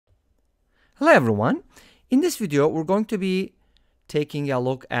Hello everyone. In this video we're going to be taking a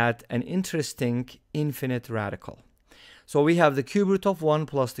look at an interesting infinite radical. So we have the cube root of 1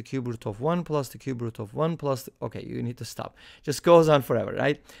 plus the cube root of 1 plus the cube root of 1 plus okay, you need to stop. Just goes on forever,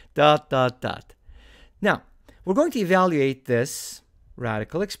 right? Dot dot dot. Now we're going to evaluate this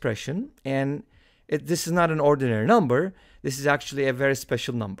radical expression, and this is not an ordinary number. This is actually a very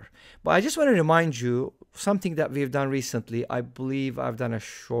special number. But I just want to remind you something that we've done recently. I believe I've done a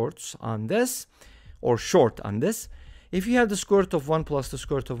short on this. If you have the square root of 1 plus the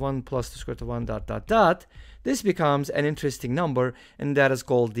square root of 1 plus the square root of 1 dot dot dot, this becomes an interesting number, and that is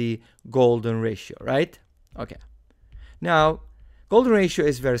called the golden ratio, right? Okay. Now, golden ratio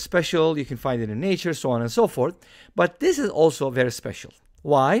is very special. You can find it in nature, so on and so forth. But this is also very special.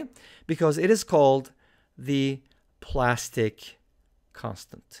 Why? Because it is called the plastic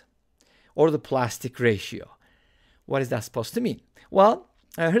constant or the plastic ratio. What is that supposed to mean? Well,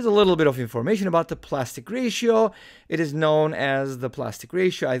 here's a little bit of information about the plastic ratio. It is known as the plastic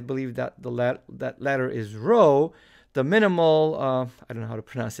ratio. I believe that that letter is rho. The minimal, I don't know how to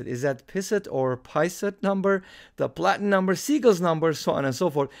pronounce it. Is that Pisset or Pisset number? The Platin number, Siegel's number, so on and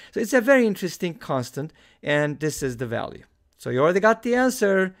so forth. So it's a very interesting constant, and this is the value. So you already got the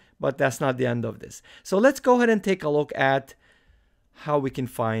answer, but that's not the end of this. So let's go ahead and take a look at how we can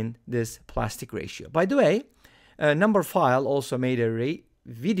find this plastic ratio. By the way, Number File also made a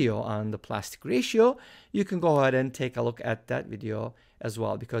video on the plastic ratio. You can go ahead and take a look at that video as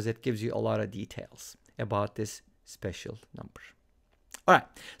well, because it gives you a lot of details about this special number. All right,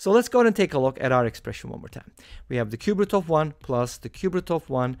 so let's go ahead and take a look at our expression one more time. We have the cube root of 1 plus the cube root of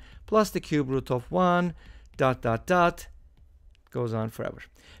 1 plus the cube root of 1 dot dot dot. Goes on forever.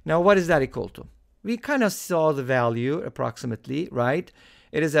 Now, what is that equal to? We kind of saw the value approximately, right?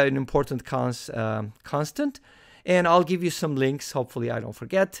 It is an important constant, and I'll give you some links. Hopefully I don't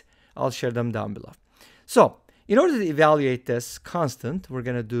forget. I'll share them down below. So in order to evaluate this constant, we're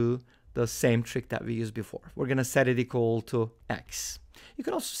going to do the same trick that we used before. We're going to set it equal to x. You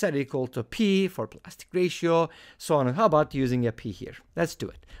can also set it equal to p for plastic ratio, so on. How about using a p here? Let's do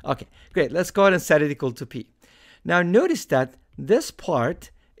it. Okay, great. Let's go ahead and set it equal to p. Now notice that this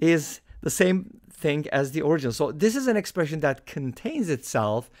part is the same thing as the original. So this is an expression that contains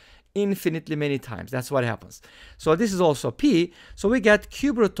itself infinitely many times. That's what happens. So this is also p. So we get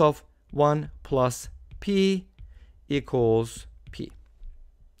cube root of 1 plus p equals p.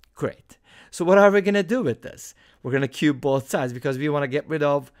 Great. So what are we going to do with this? We're going to cube both sides because we want to get rid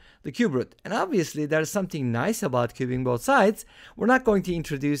of the cube root. And obviously there's something nice about cubing both sides. We're not going to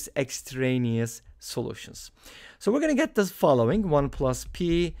introduce extraneous solutions. So we're going to get the following: 1 plus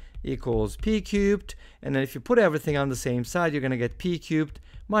p equals p cubed. And then if you put everything on the same side, you're going to get p cubed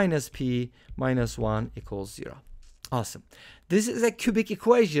minus p minus 1 equals 0. Awesome. This is a cubic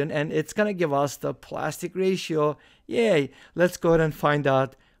equation, and it's going to give us the plastic ratio. Yay. Let's go ahead and find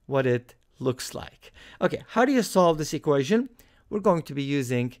out what it looks like. Okay, how do you solve this equation? We're going to be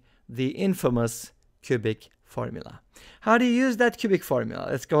using the infamous cubic formula. How do you use that cubic formula?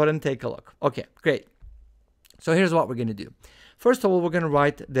 Let's go ahead and take a look. Okay, great. So here's what we're going to do. First of all, we're going to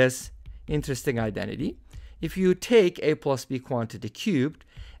write this interesting identity. If you take a plus b quantity cubed,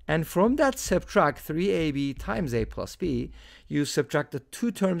 and from that subtract 3ab times a plus b, you subtract the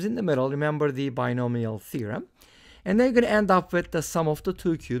two terms in the middle. Remember the binomial theorem. And then you're going to end up with the sum of the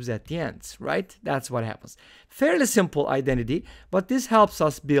two cubes at the ends, right? That's what happens. Fairly simple identity, but this helps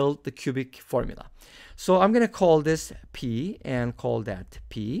us build the cubic formula. So I'm going to call this p and call that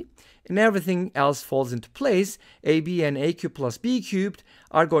p. And everything else falls into place. ab and a cubed plus b cubed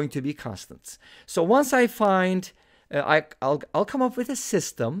are going to be constants. So once I find, I'll come up with a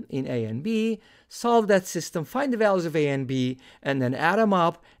system in a and b, solve that system, find the values of a and b, and then add them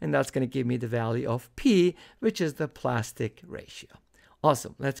up, and that's going to give me the value of p, which is the plastic ratio.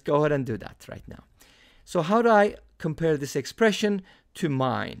 Awesome. Let's go ahead and do that right now. So how do I compare this expression to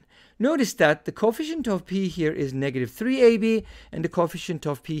mine? Notice that the coefficient of p here is negative 3ab, and the coefficient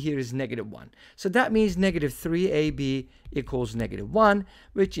of p here is negative 1. So that means negative 3ab equals negative 1,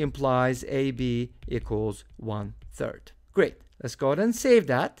 which implies ab equals 1/3. Great. Let's go ahead and save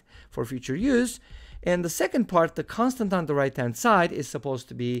that for future use. And the second part, the constant on the right-hand side, is supposed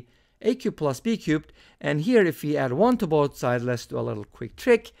to be a cubed plus b cubed. And here, if we add 1 to both sides, let's do a little quick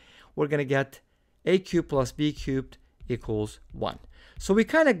trick. We're going to get a cubed plus b cubed equals 1. So we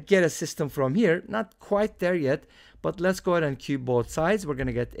kind of get a system from here. Not quite there yet, but let's go ahead and cube both sides. We're going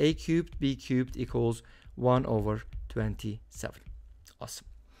to get a cubed b cubed equals 1/27. Awesome.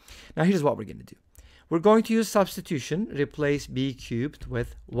 Now here's what we're going to do. We're going to use substitution, replace b cubed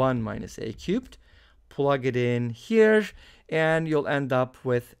with 1 minus a cubed, plug it in here, and you'll end up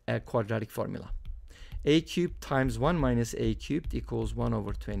with a quadratic formula. A cubed times 1 minus a cubed equals 1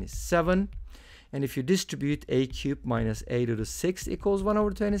 over 27. And if you distribute a cubed minus a to the 6 equals 1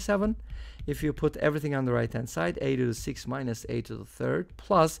 over 27. If you put everything on the right hand side, a to the 6 minus a to the third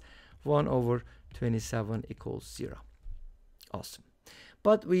plus 1 over 27 equals 0. Awesome.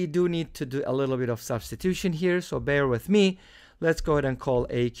 But we do need to do a little bit of substitution here, so bear with me. Let's go ahead and call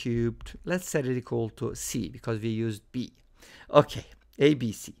a cubed. Let's set it equal to c because we used b. Okay, a,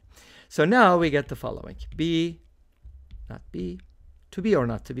 b, c. So now we get the following. B, not b, to be or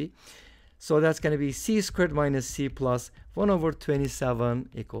not to be. So that's going to be c squared minus c plus 1 over 27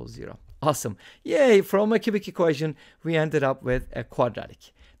 equals 0. Awesome. Yay, from a cubic equation, we ended up with a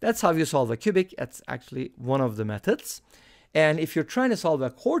quadratic. That's how you solve a cubic. That's actually one of the methods. And if you're trying to solve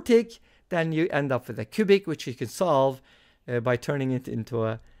a quartic, then you end up with a cubic, which you can solve by turning it into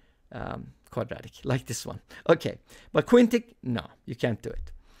a quadratic, like this one. Okay, but quintic, no, you can't do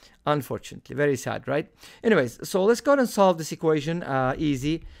it. Unfortunately, very sad, right? Anyways, so let's go ahead and solve this equation.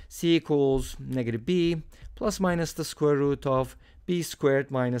 Easy. C equals negative b plus minus the square root of b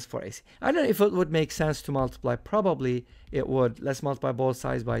squared minus 4ac. I don't know if it would make sense to multiply. Probably it would. Let's multiply both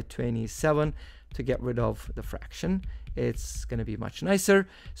sides by 27 to get rid of the fraction. It's going to be much nicer.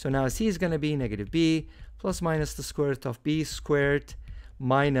 So now c is going to be negative b plus minus the square root of b squared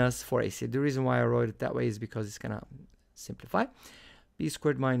minus 4ac. The reason why I wrote it that way is because it's going to simplify. B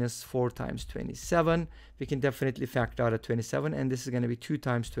squared minus 4 times 27. We can definitely factor out a 27, and this is going to be 2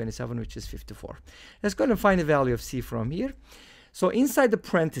 times 27, which is 54. Let's go ahead and find the value of c from here. So inside the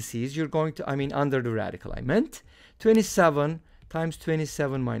parentheses, you're going to, under the radical, I meant 27 times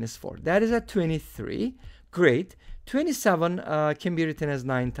 27 minus 4. That is at 23. Great. 27 can be written as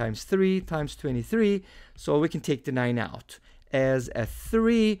 9 times 3 times 23. So we can take the 9 out as a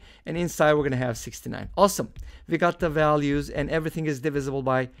 3, and inside we're going to have 69. Awesome. We got the values, and everything is divisible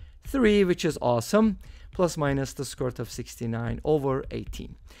by 3, which is awesome. Plus minus the square root of 69 over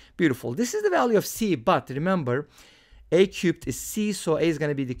 18. Beautiful. This is the value of c, but remember, a cubed is c, so a is going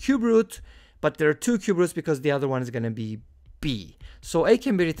to be the cube root, but there are 2 cube roots because the other one is going to be b. So a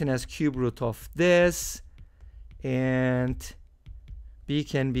can be written as cube root of this, and b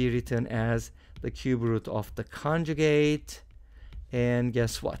can be written as the cube root of the conjugate. And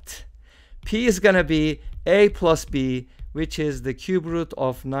guess what? P is going to be a plus b, which is the cube root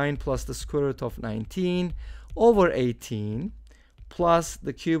of 9 plus the square root of 19 over 18 plus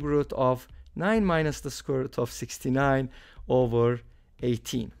the cube root of 9 minus the square root of 69 over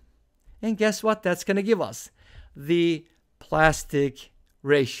 18. And guess what? That's going to give us the plastic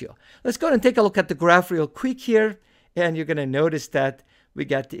ratio. Let's go ahead and take a look at the graph real quick here. And you're going to notice that we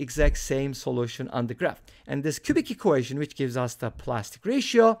get the exact same solution on the graph. And this cubic equation, which gives us the plastic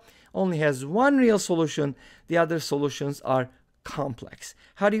ratio, only has one real solution. The other solutions are complex.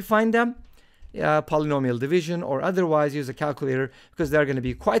 How do you find them? Polynomial division, or otherwise use a calculator, because they're going to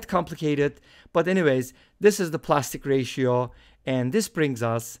be quite complicated. But anyways, this is the plastic ratio, and this brings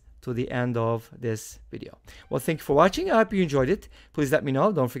us to the end of this video. Well, thank you for watching. I hope you enjoyed it. Please let me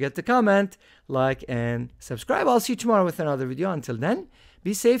know. Don't forget to comment, like, and subscribe. I'll see you tomorrow with another video. Until then,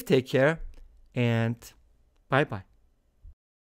 be safe, take care, and bye-bye.